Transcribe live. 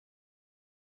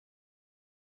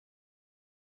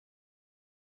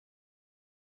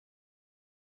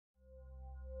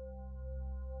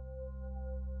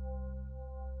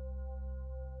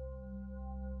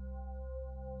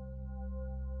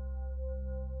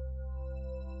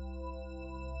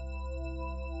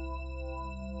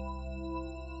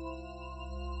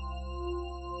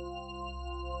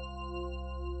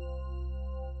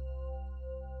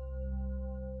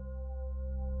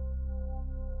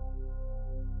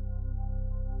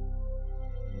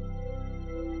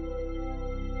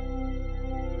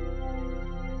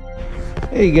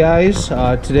Hey guys,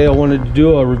 today I wanted to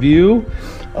do a review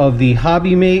of the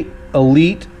HOBBYMATE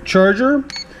Elite charger.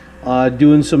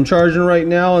 Doing some charging right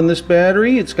now on this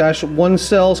battery. It's got one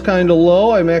cell's kind of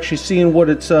low. I'm actually seeing what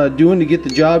it's doing to get the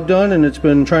job done, and it's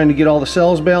been trying to get all the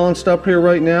cells balanced up here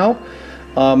right now.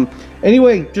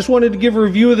 Anyway, just wanted to give a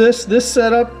review of this. This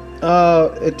setup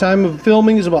at time of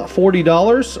filming is about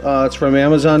 $40. It's from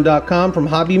Amazon.com from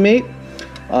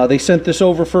HOBBYMATE. They sent this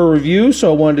over for a review,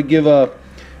 so I wanted to give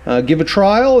a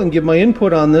trial and give my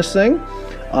input on this thing.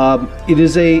 It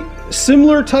is a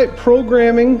similar type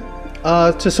programming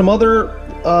to some other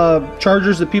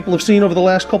chargers that people have seen over the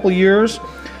last couple years.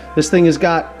 This thing has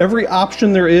got every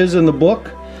option there is in the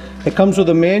book. It comes with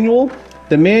a manual.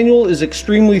 The manual is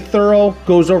extremely thorough,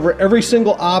 goes over every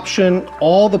single option,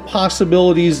 all the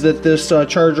possibilities that this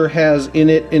charger has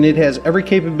in it, and it has every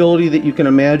capability that you can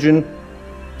imagine.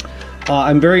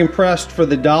 I'm very impressed for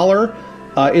the dollar.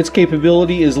 Its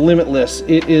capability is limitless.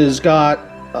 It is got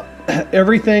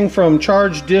everything from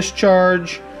charge,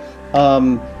 discharge,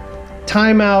 timeouts.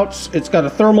 It's got a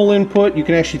thermal input. You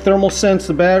can actually thermal sense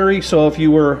the battery, so if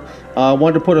you were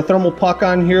wanted to put a thermal puck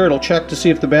on here, it'll check to see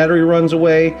if the battery runs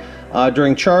away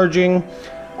during charging.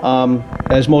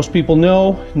 As most people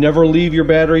know, never leave your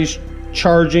batteries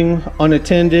charging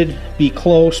unattended. Be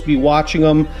close, be watching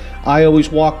them. I always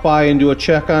walk by and do a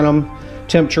check on them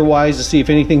temperature wise to see if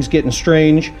anything's getting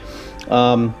strange.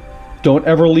 Don't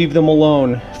ever leave them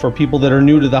alone. For people that are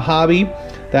new to the hobby,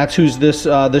 that's who's this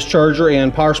charger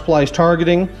and power supply is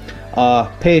targeting.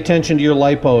 Pay attention to your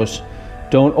lipos.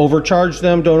 Don't overcharge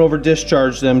them, don't over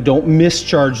discharge them, don't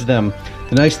mischarge them.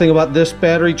 The nice thing about this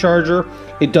battery charger,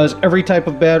 it does every type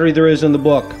of battery there is in the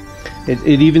book. It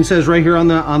even says right here on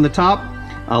the top,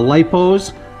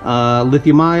 lipos,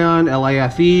 lithium ion,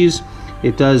 LiFes.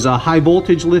 It does high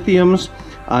voltage lithiums,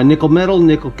 nickel metal,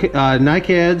 nickel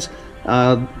NiCads,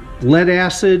 lead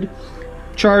acid,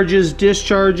 charges,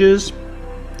 discharges.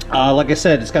 Like I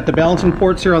said, it's got the balancing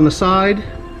ports here on the side.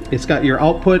 It's got your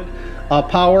output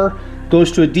power.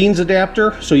 Goes to a Dean's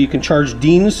adapter, so you can charge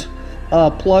Dean's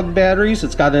plug batteries.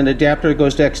 It's got an adapter that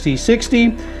goes to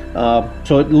XT60.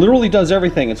 So it literally does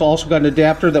everything. It's also got an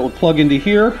adapter that would plug into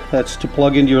here. That's to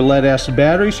plug into your lead acid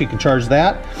battery, so you can charge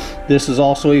that. This is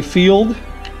also a field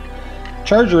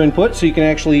charger input, so you can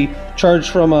actually charge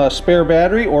from a spare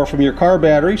battery or from your car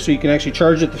battery, so you can actually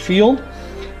charge at the field.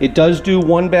 It does do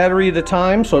one battery at a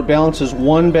time, so it balances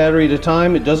one battery at a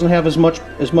time. It doesn't have as much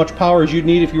power as you'd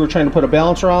need if you were trying to put a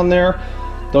balancer on there.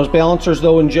 Those balancers,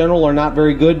 though, in general are not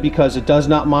very good because it does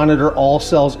not monitor all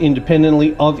cells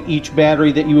independently of each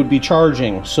battery that you would be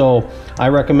charging. So I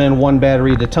recommend one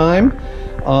battery at a time.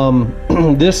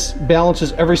 This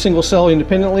balances every single cell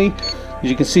independently. As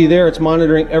you can see there, it's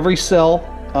monitoring every cell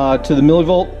to the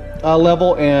millivolt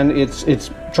level, and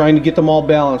it's trying to get them all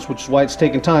balanced, which is why it's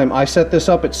taking time. I set this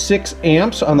up at 6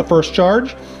 amps on the first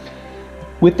charge.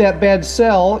 With that bad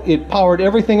cell, it powered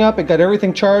everything up. It got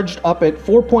everything charged up at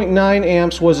 4.9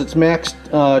 amps was its max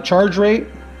charge rate.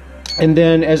 And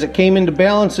then as it came into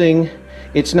balancing,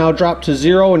 it's now dropped to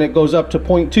 0 and it goes up to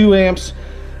 0.2 amps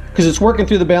because it's working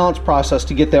through the balance process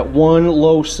to get that one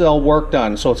low cell work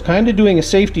done. So it's kind of doing a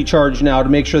safety charge now to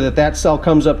make sure that that cell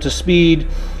comes up to speed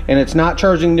and it's not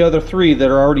charging the other 3 that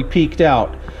are already peaked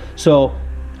out. So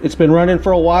it's been running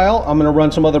for a while. I'm going to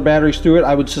run some other batteries through it.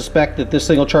 I would suspect that this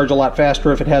thing will charge a lot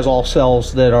faster if it has all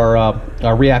cells that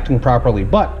are reacting properly.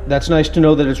 But that's nice to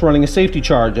know that it's running a safety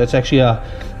charge. That's actually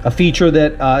a feature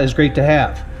that is great to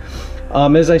have.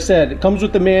 As I said, it comes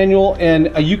with the manual,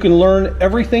 and you can learn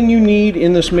everything you need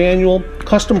in this manual.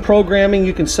 Custom programming,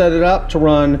 you can set it up to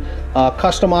run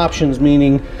custom options,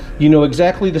 meaning you know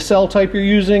exactly the cell type you're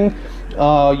using.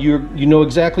 You know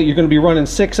exactly you're going to be running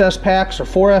 6S packs or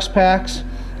 4S packs.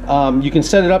 You can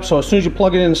set it up so as soon as you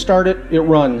plug it in and start it, it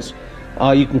runs.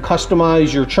 You can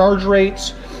customize your charge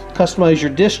rates, customize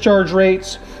your discharge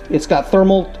rates. It's got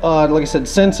thermal, like I said,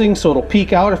 sensing, so it'll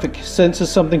peak out. If it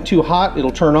senses something too hot,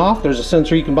 it'll turn off. There's a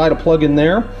sensor you can buy to plug in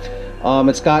there.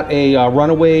 It's got a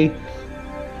runaway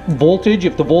voltage.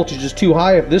 If the voltage is too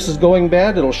high, if this is going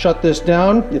bad, it'll shut this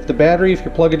down. If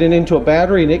you're plugging it into a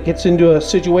battery and it gets into a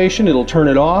situation, it'll turn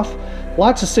it off.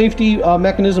 Lots of safety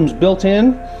mechanisms built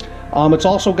in. It's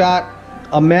also got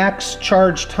a max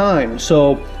charge time.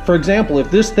 So for example,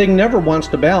 if this thing never wants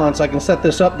to balance, I can set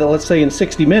this up that, let's say, in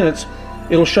 60 minutes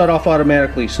it'll shut off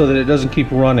automatically so that it doesn't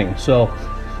keep running. So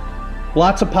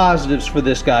lots of positives for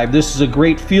this guy. This is a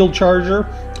great field charger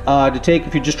to take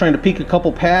if you're just trying to peak a couple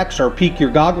packs or peak your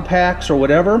goggle packs or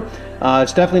whatever.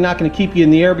 It's definitely not going to keep you in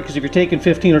the air, because if you're taking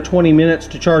 15 or 20 minutes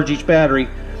to charge each battery,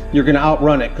 you're going to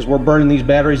outrun it, because we're burning these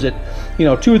batteries at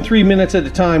 2 and 3 minutes at a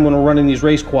time when we're running these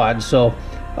race quads. So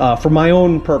for my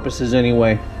own purposes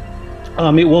anyway.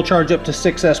 It will charge up to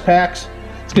 6S packs.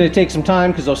 It's going to take some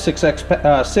time because those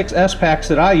 6S packs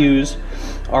that I use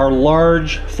are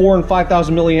large 4,000 and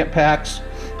 5,000 milliamp packs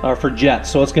for jets,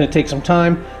 so it's going to take some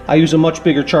time. I use a much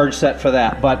bigger charge set for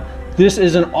that, but this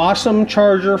is an awesome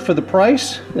charger for the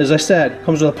price. As I said,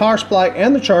 comes with a power supply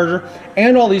and the charger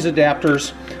and all these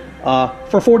adapters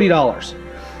for $40.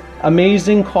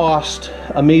 Amazing cost,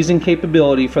 amazing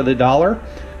capability for the dollar.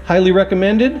 Highly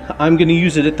recommended. I'm going to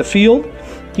use it at the field,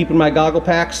 keeping my goggle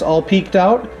packs all peaked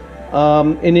out.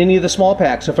 In any of the small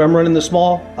packs, if I'm running the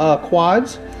small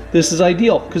quads, this is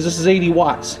ideal because this is 80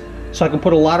 watts. So I can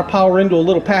put a lot of power into a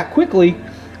little pack quickly.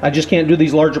 I just can't do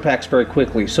these larger packs very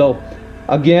quickly. So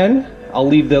again, I'll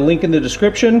leave the link in the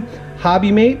description.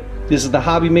 HOBBYMATE, this is the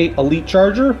HOBBYMATE Elite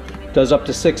Charger. Does up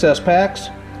to 6S packs.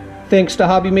 Thanks to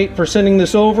HOBBYMATE for sending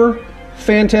this over.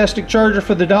 Fantastic charger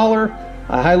for the dollar.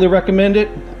 I highly recommend it.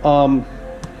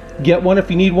 Get one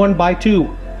if you need one, buy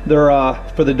two. They're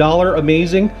for the dollar,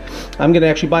 amazing. I'm gonna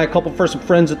actually buy a couple for some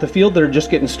friends at the field that are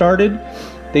just getting started.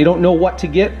 They don't know what to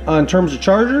get in terms of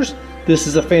chargers. This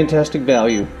is a fantastic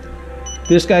value.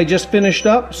 This guy just finished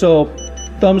up, so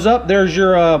thumbs up. There's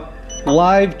your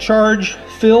live charge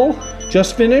fill,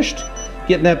 just finished.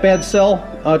 Getting that bad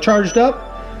cell charged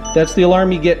up. That's the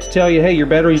alarm you get to tell you, hey, your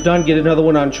battery's done, get another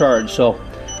one on charge. So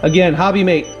again,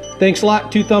 HOBBYMATE, thanks a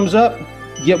lot, 2 thumbs up.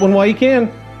 Get one while you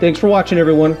can. Thanks for watching,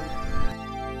 everyone.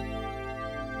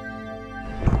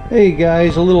 Hey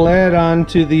guys, a little add-on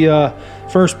to the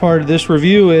first part of this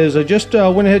review is I just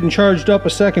went ahead and charged up a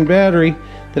second battery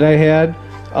that I had,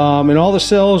 and all the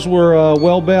cells were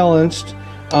well balanced,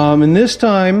 and this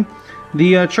time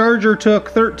the charger took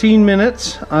 13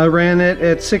 minutes. I ran it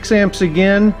at 6 amps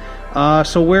again,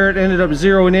 so where it ended up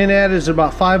zeroing in at is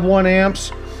about 5.1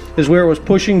 amps is where it was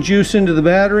pushing juice into the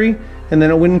battery, and then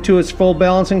it went into its full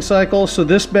balancing cycle. So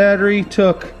this battery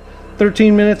took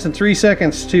 13 minutes and 3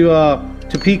 seconds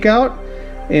to peak out,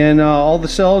 and all the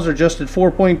cells are just at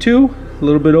 4.2, a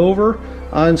little bit over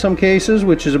in some cases,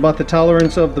 which is about the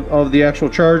tolerance of the actual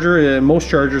charger, most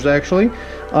chargers actually.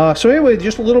 So anyway,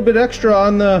 just a little bit extra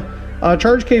on the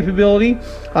charge capability.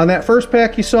 On that first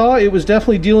pack you saw, it was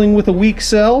definitely dealing with a weak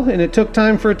cell, and it took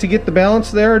time for it to get the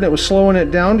balance there, and it was slowing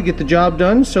it down to get the job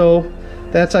done, so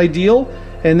that's ideal.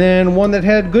 And then one that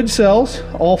had good cells,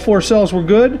 all 4 cells were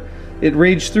good. It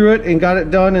raged through it and got it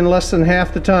done in less than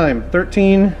half the time,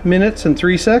 13 minutes and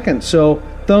 3 seconds. So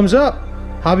thumbs up,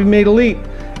 HOBBYMATE Elite.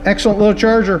 Excellent little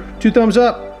charger, 2 thumbs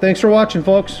up. Thanks for watching,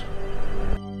 folks.